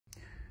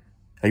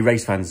Hey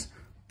race fans,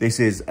 this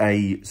is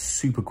a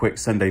super quick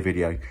Sunday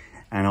video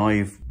and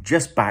I've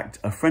just backed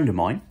a friend of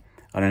mine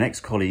and an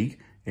ex-colleague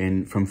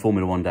from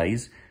Formula One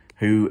days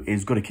who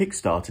has got a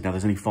Kickstarter. Now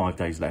there's only 5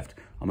 days left.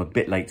 I'm a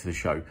bit late to the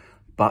show,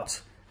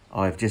 but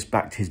I've just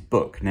backed his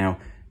book. Now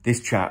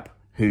this chap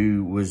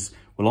who was,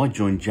 well, I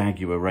joined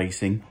Jaguar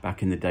Racing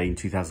back in the day in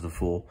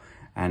 2004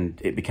 and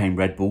it became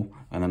Red Bull,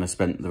 and then I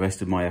spent the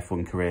rest of my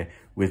F1 career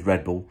with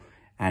Red Bull.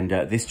 And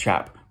this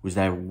chap was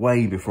there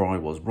way before I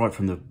was, right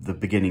from the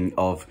beginning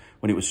of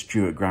when it was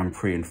Stewart Grand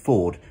Prix and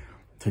Ford,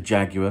 to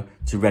Jaguar,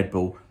 to Red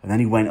Bull. And then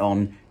he went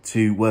on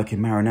to work in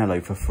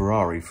Maranello for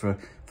Ferrari for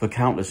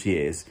countless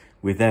years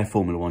with their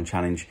Formula One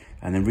challenge.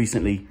 And then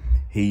recently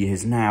he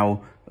has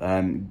now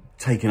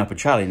taken up a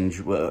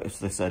challenge,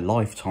 it's a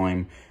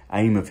lifetime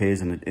aim of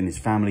his and in his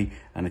family,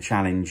 and a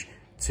challenge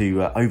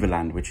to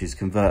overland, which is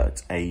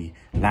convert a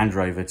Land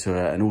Rover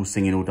to an all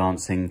singing, all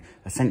dancing,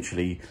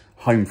 essentially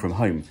home from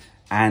home.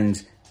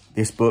 And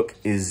this book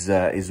is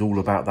all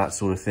about that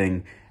sort of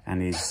thing,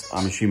 and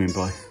I'm assuming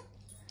by,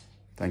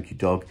 thank you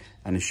dog,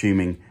 and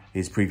assuming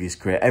his previous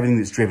career, everything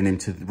that's driven him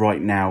to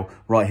right now,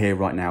 right here,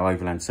 right now,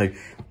 overland. So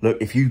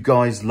look, if you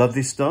guys love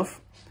this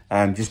stuff,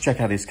 just check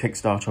out his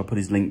Kickstarter. I'll put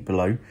his link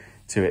below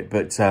to it,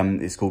 but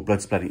it's called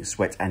Blood,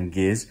 Sweat and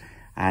Gears.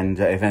 And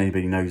if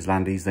anybody knows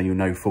Landies, then you'll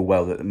know full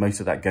well that most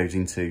of that goes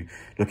into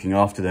looking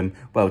after them,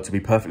 well, to be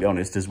perfectly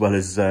honest, as well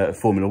as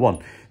Formula One.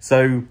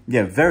 So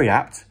yeah, very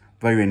apt.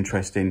 Very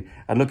interesting.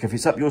 And look, if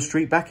it's up your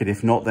street, back it.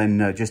 If not,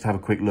 then just have a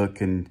quick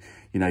look and,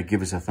 you know,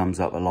 give us a thumbs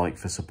up, a like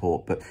for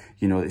support. But,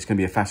 you know, it's going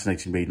to be a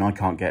fascinating read, and I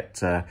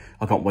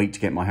can't wait to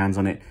get my hands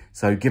on it.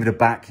 So give it a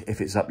back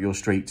if it's up your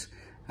street.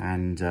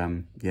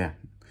 And yeah,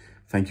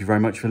 thank you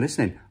very much for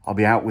listening. I'll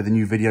be out with a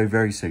new video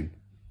very soon.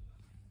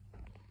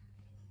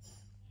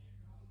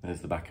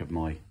 There's the back of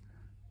my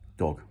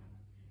dog.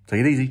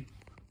 Take it easy.